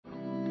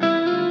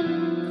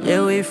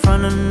Yeah, we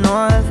from the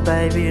north,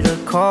 baby, the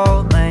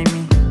cold made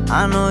me.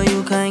 I know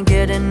you can't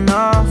get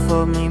enough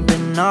of me,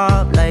 been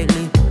up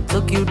lately.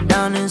 Took you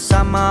down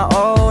inside my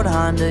old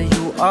Honda,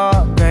 you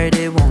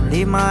upgraded. Won't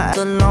leave my ass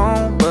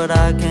alone, but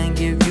I can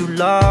give you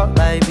love,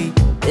 baby.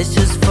 It's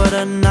just for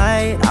the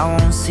night, I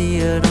won't see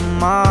you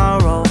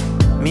tomorrow.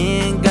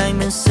 Me and gang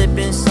been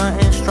sipping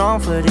something strong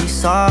for these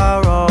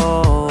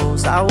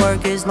sorrows. I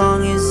work as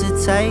long as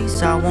it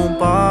takes, I won't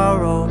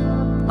borrow.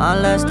 My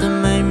last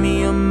done made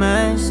me a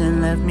mess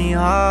and left me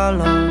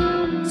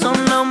hollow. So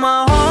now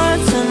my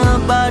heart's in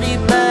a body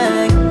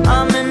bag.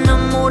 I'm in the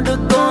mood to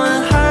go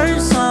and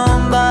hurt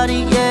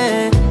somebody,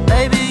 yeah.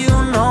 Baby, you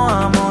know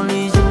I'm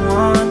only you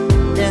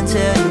one. Then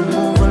tell you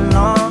move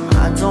along.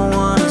 I don't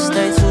wanna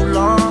stay too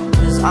long,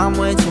 cause I'm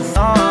way too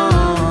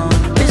far.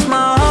 It's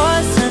my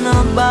heart's in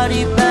a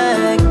body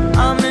bag.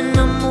 I'm in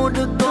the mood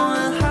to go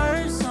and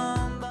hurt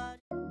somebody.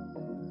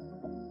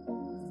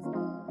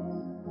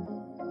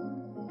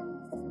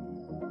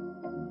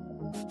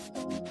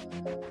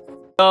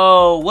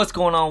 Yo, what's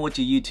going on with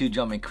your YouTube?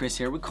 Jumpman Chris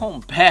here. We're coming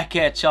back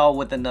at y'all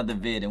with another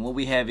vid, and what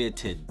we have here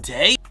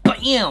today,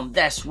 bam,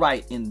 that's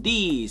right, and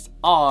these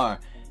are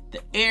the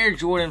Air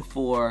Jordan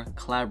 4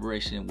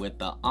 collaboration with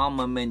the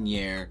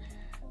Maniere.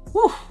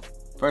 Whew.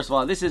 First of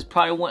all, this is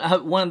probably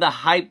one of the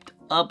hyped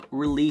up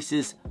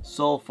releases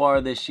so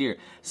far this year.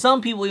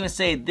 Some people even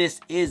say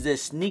this is the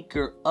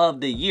sneaker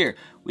of the year.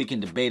 We can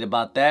debate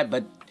about that,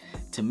 but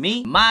to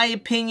me, my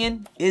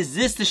opinion, is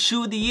this the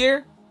shoe of the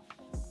year?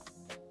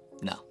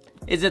 No.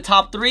 Is it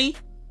top 3?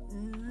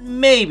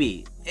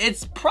 Maybe.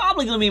 It's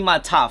probably gonna be my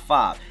top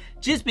 5,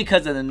 just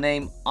because of the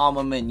name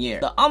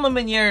Maniere. The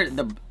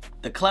Maniere,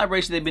 the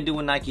collaboration they've been doing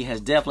with Nike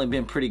has definitely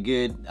been pretty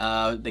good.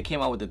 They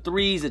came out with the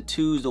 3s, the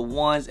 2s, the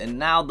 1s, and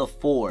now the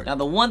 4. Now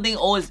the one thing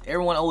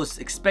everyone always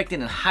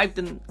expecting and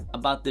hyped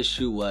about this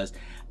shoe was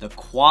the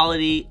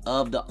quality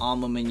of the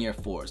Maniere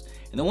 4s.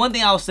 And the one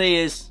thing I'll say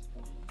is,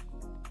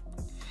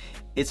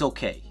 it's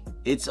okay.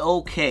 It's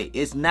okay.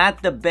 It's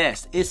not the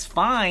best. It's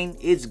fine.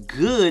 It's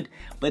good,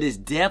 but it's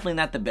definitely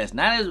not the best.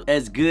 Not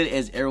as good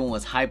as everyone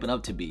was hyping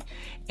up to be.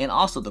 And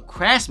also the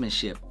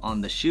craftsmanship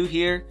on the shoe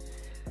here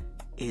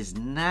is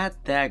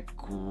not that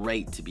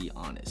great, to be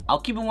honest. I'll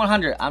keep it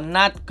 100. I'm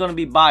not gonna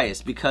be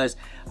biased because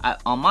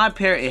on my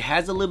pair it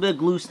has a little bit of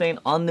glue stain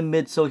on the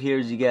midsole here,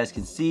 as you guys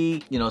can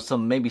see. You know,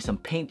 maybe some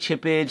paint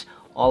chippage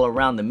all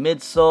around the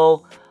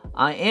midsole.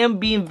 I am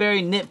being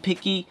very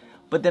nitpicky.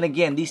 But then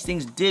again, these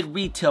things did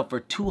retail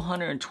for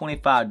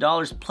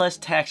 $225 plus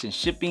tax and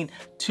shipping.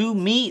 To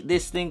me,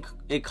 this thing,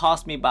 it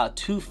cost me about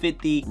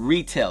 $250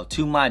 retail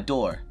to my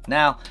door.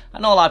 Now, I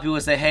know a lot of people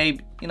would say, hey,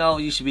 you know,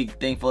 you should be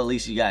thankful at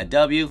least you got a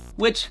W,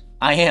 which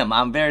I am.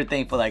 I'm very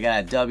thankful that I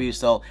got a W,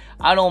 so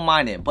I don't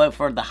mind it. But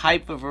for the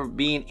hype for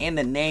being in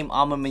the name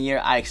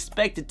Maniere, I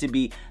expect it to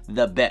be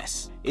the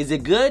best. Is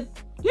it good?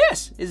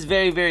 Yes, it's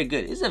very, very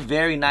good. It's a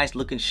very nice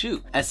looking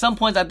shoe. At some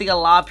points, I think a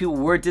lot of people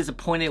were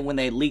disappointed when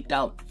they leaked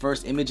out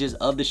first images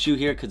of the shoe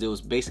here, because it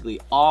was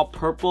basically all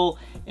purple,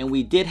 and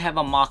we did have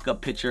a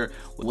mock-up picture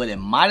with what it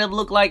might have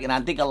looked like, and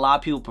I think a lot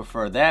of people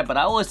prefer that. But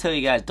I always tell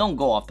you guys, don't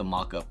go off the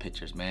mock-up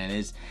pictures, man.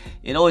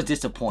 It always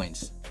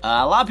disappoints.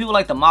 A lot of people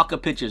like the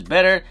mock-up pictures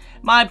better. In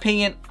my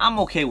opinion, I'm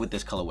okay with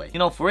this colorway. You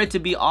know, for it to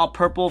be all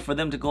purple, for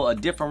them to go a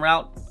different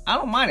route, I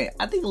don't mind it.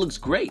 I think it looks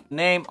great.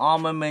 Name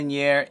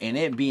Maniere, and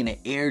it being an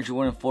Air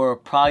Jordan 4,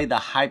 probably the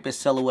hypest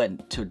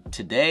silhouette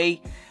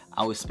today.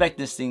 I would expect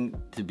this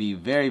thing to be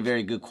very,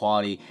 very good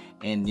quality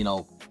and, you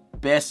know,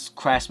 best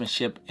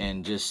craftsmanship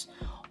and just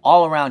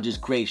all around just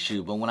great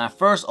shoe. But when I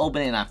first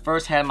opened it and I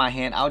first had it in my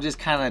hand, I was just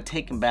kind of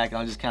taken back, and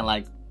I was just kind of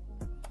like,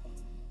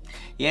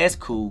 yeah, it's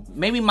cool.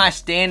 Maybe my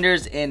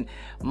standards and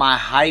my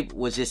hype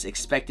was just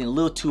expecting a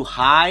little too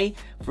high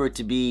for it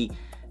to be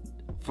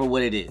for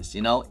what it is,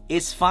 you know?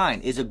 It's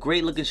fine. It's a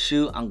great looking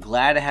shoe. I'm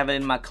glad to have it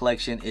in my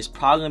collection. It's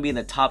probably gonna be in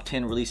the top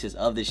 10 releases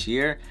of this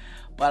year,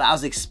 but I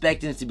was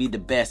expecting it to be the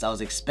best. I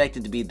was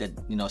expecting it to be the,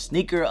 you know,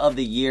 sneaker of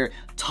the year,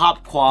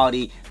 top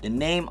quality, the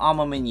name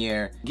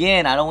Maniere.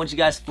 Again, I don't want you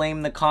guys flaming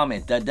in the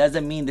comments. That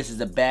doesn't mean this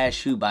is a bad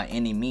shoe by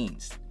any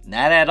means.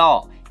 Not at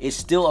all. It's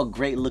still a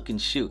great looking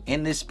shoe,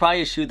 and it's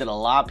probably a shoe that a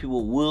lot of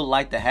people will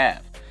like to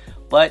have.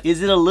 But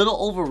is it a little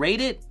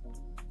overrated?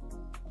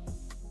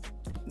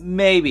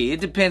 Maybe.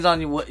 It depends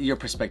on what your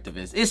perspective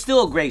is. It's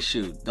still a great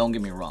shoe, don't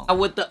get me wrong. Now,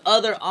 with the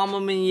other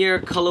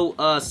Maniere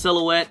color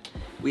silhouette,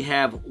 we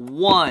have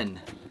 1,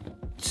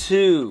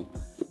 2,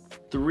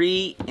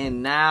 3,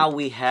 and now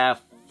we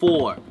have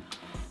 4.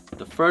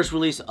 The first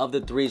release of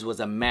the 3s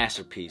was a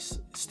masterpiece.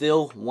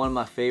 Still one of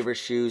my favorite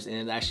shoes, and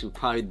it's actually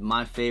probably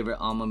my favorite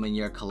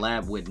Maniere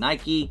collab with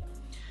Nike.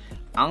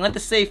 I'm going to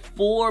say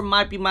 4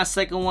 might be my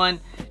second one,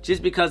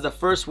 just because the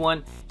first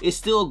one is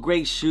still a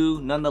great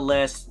shoe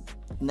nonetheless.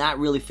 not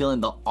really feeling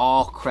the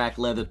all cracked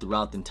leather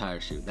throughout the entire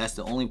shoe. That's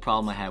the only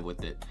problem I have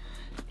with it.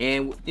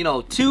 And you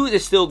know, 2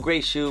 is still a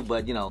great shoe,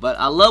 but you know, but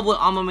I love what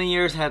A Ma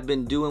Manieres have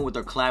been doing with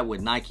their collab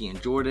with Nike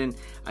and Jordan.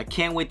 I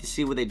can't wait to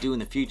see what they do in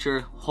the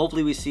future.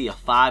 Hopefully we see a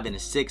 5 and a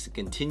 6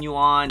 continue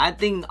on. I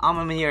think A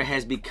Ma Maniere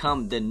has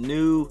become the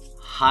new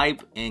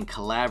hype and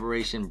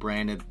collaboration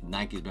brand that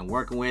Nike's been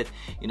working with.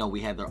 You know,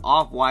 we had their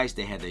Off-Whites,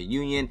 they had their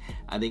Union.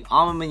 I think A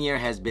Ma Maniere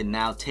has been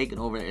now taken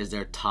over as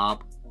their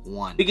top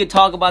one. We can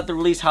talk about the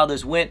release, how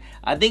this went.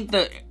 I think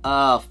the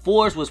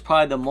 4s was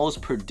probably the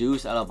most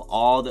produced out of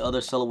all the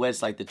other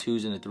silhouettes, like the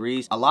 2s and the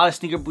 3s. A lot of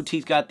sneaker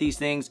boutiques got these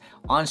things.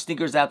 On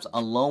Sneakers Apps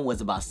alone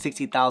was about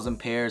 60,000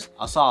 pairs.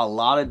 I saw a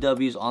lot of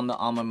W's on the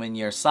A Ma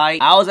Maniere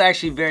site. I was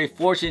actually very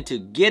fortunate to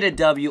get a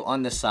W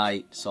on the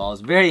site, so I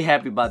was very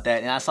happy about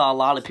that. And I saw a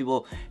lot of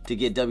people to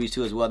get W's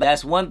too as well.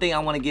 That's one thing I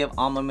want to give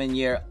A Ma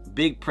Maniere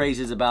big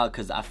praises about,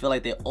 because I feel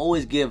like they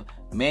always give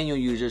manual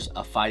users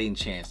a fighting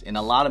chance, and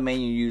a lot of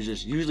manual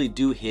users usually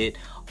do hit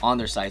on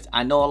their sites.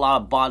 I know a lot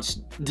of bots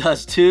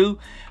does too,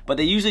 but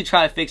they usually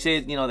try to fix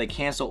it. You know, they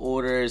cancel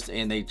orders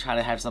and they try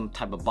to have some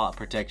type of bot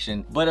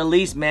protection, but at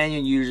least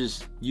manual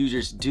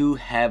users do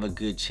have a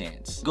good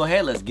chance. Go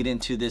ahead, let's get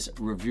into this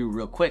review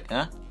real quick,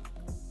 huh?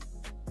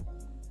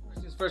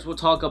 First we'll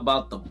talk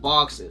about the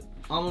box. A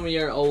Ma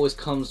Maniere always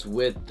comes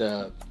with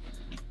the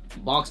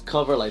box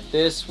cover like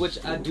this,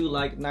 which I do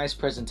like. Nice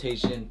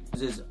presentation.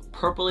 This is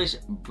purplish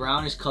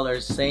brownish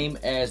color, same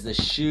as the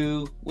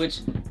shoe,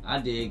 which I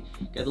dig.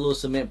 Got the little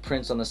cement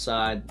prints on the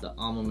side, the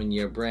A Ma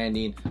Maniere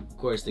branding. Of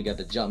course, they got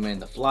the Jumpman,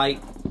 the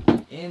Flight.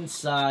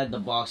 Inside the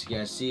box, you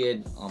guys see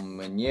it, A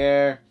Ma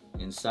Maniere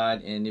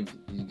inside, and if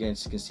you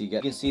guys can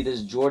see,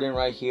 this Jordan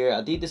right here.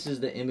 I think this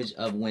is the image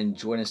of when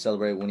Jordan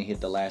celebrated when he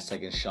hit the last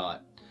second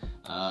shot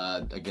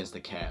against the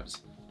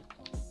Cavs.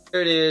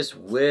 There it is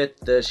with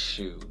the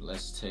shoe.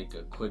 Let's take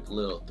a quick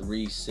little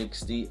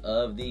 360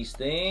 of these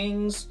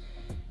things.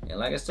 And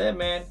like I said,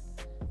 man,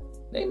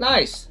 they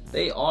nice.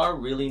 They are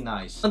really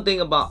nice. One thing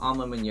about A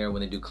Ma Maniere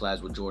when they do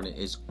collabs with Jordan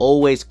is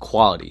always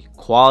quality.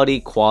 Quality,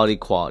 quality,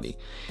 quality.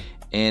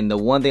 And the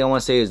one thing I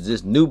want to say is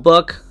this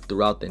nubuck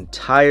throughout the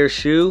entire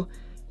shoe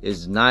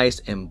is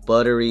nice and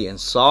buttery and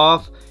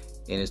soft.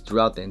 And it's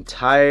throughout the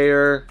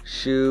entire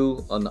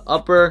shoe on the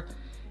upper.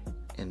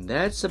 And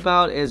that's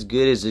about as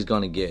good as it's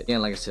gonna get.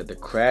 And like I said, the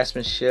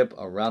craftsmanship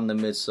around the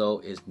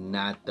midsole is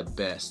not the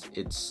best.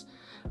 It's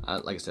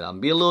like I said, I'm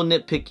being a little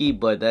nitpicky,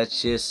 but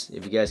that's just,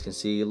 if you guys can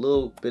see, a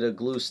little bit of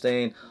glue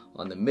stain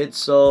on the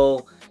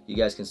midsole. You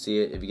guys can see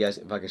it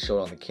if I can show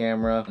it on the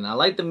camera. And I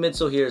like the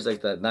midsole here. It's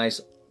like that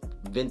nice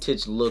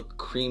vintage look,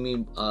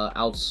 creamy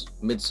outs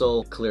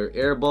midsole, clear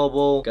air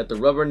bubble. Got the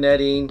rubber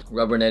netting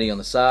on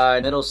the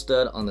side, metal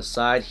stud on the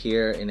side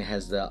here, and it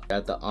has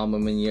got the A Ma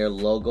Maniere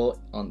logo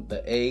on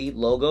the A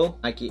logo.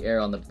 Nike Air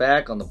on the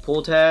back on the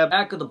pull tab.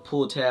 Back of the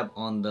pull tab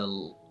on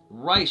the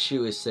right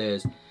shoe, it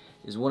says,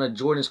 is one of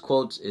Jordan's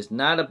quotes, "It's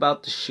not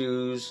about the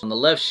shoes." On the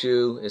left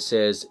shoe, it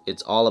says,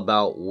 "It's all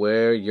about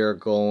where you're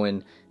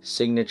going."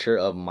 Signature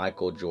of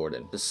Michael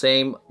Jordan. The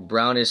same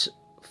brownish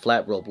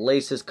flat rope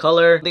laces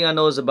color. One thing I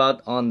noticed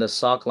about on the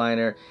sock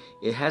liner,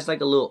 it has like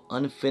a little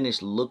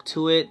unfinished look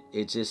to it.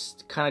 It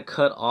just kind of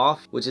cut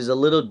off, which is a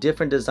little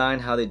different design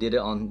how they did it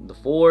on the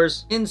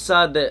 4s.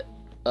 Inside the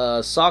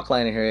sock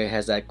liner here, it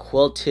has that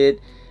quilted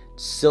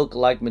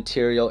silk-like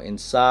material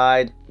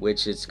inside,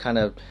 which is kind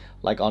of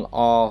like on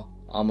all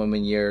A Ma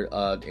Maniere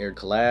Air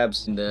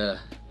collabs. And the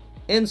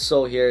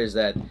insole here is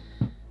that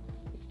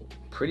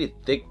pretty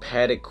thick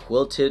padded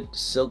quilted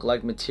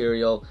silk-like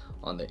material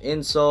on the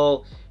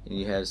insole. And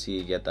you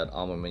get that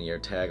A Ma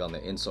Maniere tag on the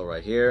insole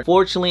right here.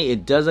 Fortunately,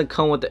 it doesn't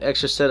come with the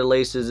extra set of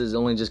laces. It's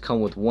only just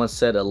come with one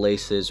set of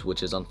laces,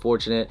 which is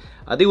unfortunate.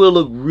 I think it would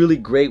look really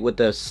great with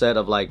the set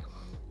of, like,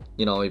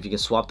 you know, if you can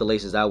swap the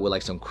laces out with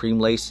like some cream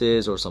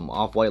laces or some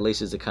off-white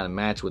laces to kind of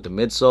match with the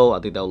midsole.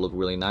 I think that would look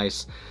really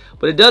nice.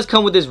 But it does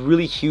come with this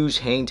really huge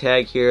hang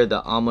tag here,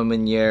 the A Ma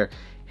Maniere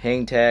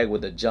hang tag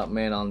with the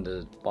Jumpman on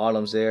the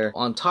bottoms there.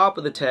 On top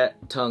of the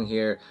tongue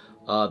here,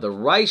 the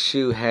right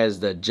shoe has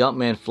the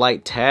Jumpman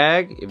Flight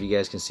tag, if you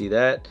guys can see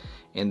that.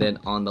 And then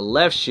on the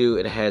left shoe,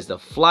 it has the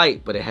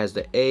Flight, but it has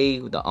the A,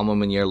 the A Ma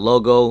Maniere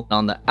logo.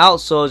 On the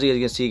outsole, as you guys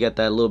can see, you got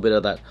that little bit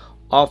of that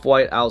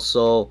off-white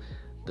outsole,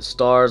 the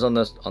stars on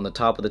the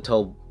top of the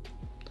toe,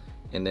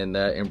 and then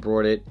the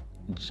embroidered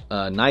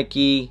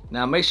Nike.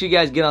 Now make sure you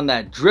guys get on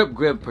that drip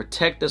grip.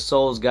 Protect the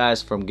soles,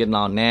 guys, from getting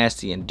all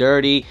nasty and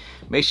dirty.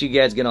 Make sure you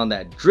guys get on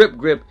that drip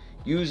grip.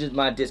 Use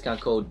my discount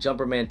code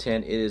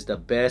JumperMan10. It is the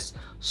best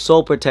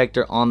sole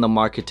protector on the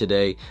market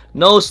today.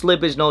 No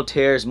slippage, no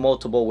tears,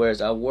 multiple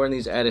wears. I've worn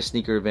these at a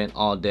sneaker event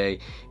all day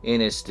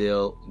and it's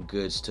still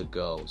goods to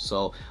go.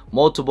 So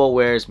multiple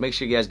wears. Make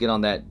sure you guys get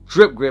on that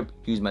drip grip.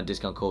 Use my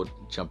discount code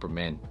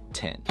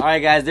JumperMan10.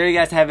 Alright guys, there you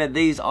guys have it.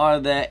 These are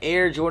the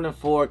Air Jordan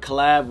 4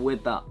 collab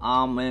with the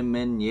A Ma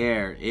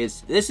Maniere.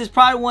 This is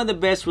probably one of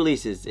the best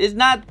releases. It's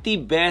not the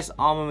best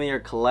A Ma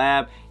Maniere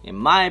collab in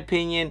my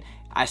opinion.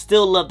 I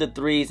still love the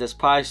 3s. That's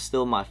probably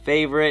still my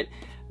favorite.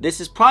 This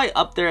is probably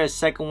up there as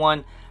second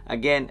one.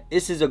 Again,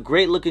 this is a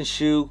great looking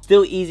shoe.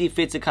 Still easy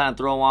fit to kind of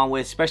throw on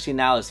with, especially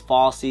now it's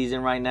fall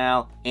season right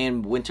now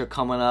and winter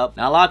coming up.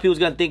 Now a lot of people's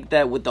gonna think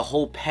that with the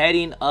whole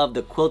padding of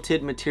the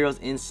quilted materials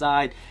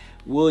inside,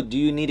 do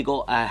you need to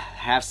go a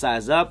half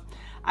size up?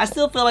 I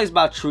still feel like it's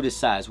about true to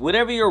size.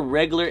 Whatever your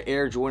regular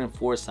Air Jordan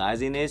 4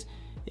 sizing is,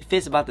 it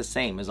fits about the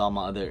same as all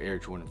my other Air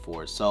Jordan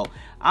 4s. So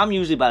I'm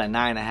usually about a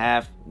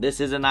 9.5. This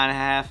is a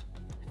 9.5.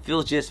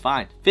 Feels just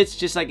fine. Fits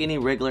just like any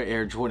regular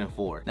Air Jordan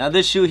 4. Now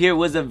this shoe here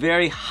was a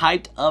very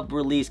hyped up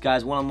release,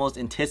 guys. One of the most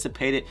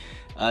anticipated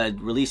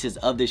releases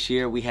of this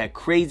year. We had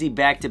crazy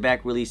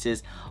back-to-back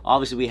releases.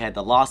 Obviously we had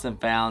the Lost and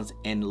Founds,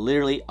 and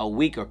literally a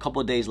week or a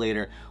couple of days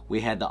later we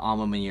had the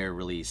Alma Maniere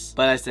release.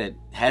 But I said,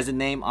 has the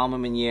name Alma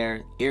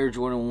Maniere, Air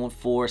Jordan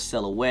 4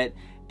 silhouette.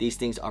 These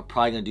things are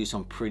probably gonna do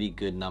some pretty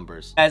good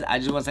numbers. Guys, I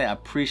just wanna say I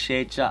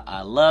appreciate y'all.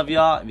 I love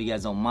y'all. If you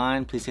guys don't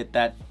mind, please hit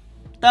that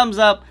thumbs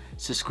up.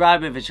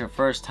 Subscribe if it's your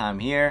first time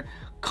here.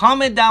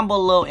 Comment down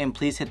below and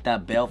please hit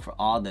that bell for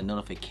all the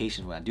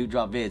notifications when I do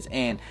drop vids.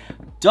 And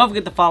don't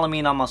forget to follow me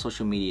on all my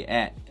social media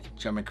at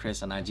German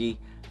Chris on IG,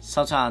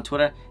 sometime on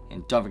Twitter,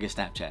 and don't forget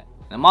Snapchat.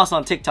 And I'm also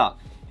on TikTok.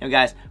 Anyway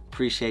guys,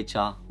 appreciate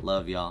y'all,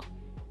 love y'all.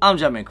 I'm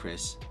German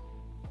Chris.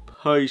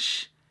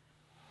 Peace.